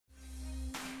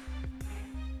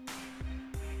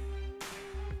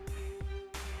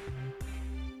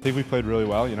I think we played really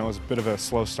well. You know, it was a bit of a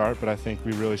slow start, but I think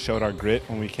we really showed our grit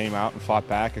when we came out and fought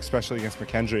back, especially against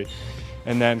McKendree.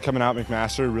 And then coming out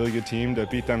McMaster, a really good team, to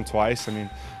beat them twice. I mean,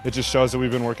 it just shows that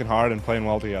we've been working hard and playing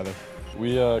well together.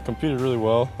 We competed really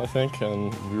well, I think,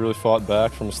 and we really fought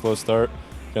back from a slow start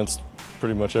against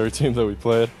pretty much every team that we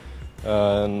played.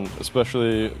 And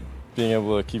especially being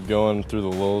able to keep going through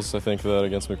the lulls. I think that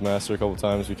against McMaster a couple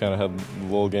times we kind of had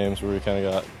lull games where we kind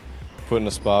of got put in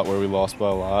a spot where we lost by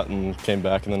a lot and came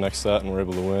back in the next set and were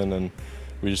able to win, and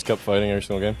we just kept fighting every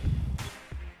single game.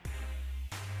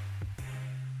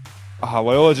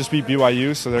 Loyola just beat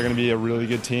BYU, so they're going to be a really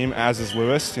good team, as is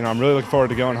Lewis. You know, I'm really looking forward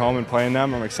to going home and playing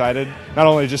them. I'm excited, not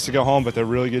only just to go home, but they're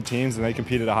really good teams and they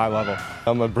compete at a high level.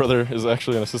 My brother is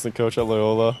actually an assistant coach at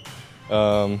Loyola,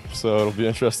 so it'll be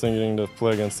interesting getting to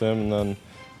play against him. And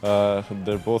then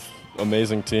they're both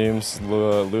amazing teams.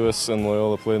 Lewis and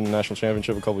Loyola played in the national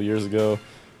championship a couple years ago.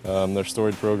 They're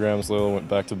storied programs. Loyola went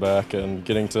back-to-back, and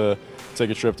getting to take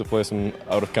a trip to play some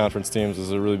out-of-conference teams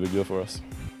is a really big deal for us.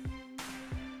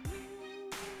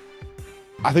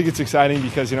 I think it's exciting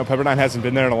because, you know, Pepperdine hasn't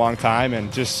been there in a long time,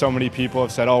 and just so many people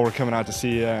have said, oh, we're coming out to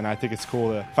see you, and I think it's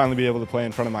cool to finally be able to play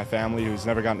in front of my family who's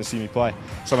never gotten to see me play.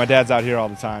 So my dad's out here all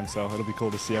the time, so it'll be cool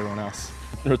to see everyone else.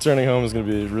 Returning home is going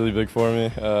to be really big for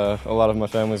me. A lot of my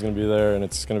family is going to be there, and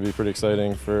it's going to be pretty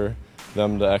exciting for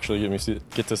them to actually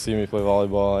get to see me play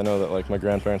volleyball. I know that like my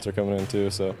grandparents are coming in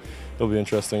too, so it'll be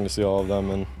interesting to see all of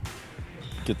them and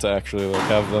get to actually like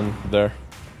have them there.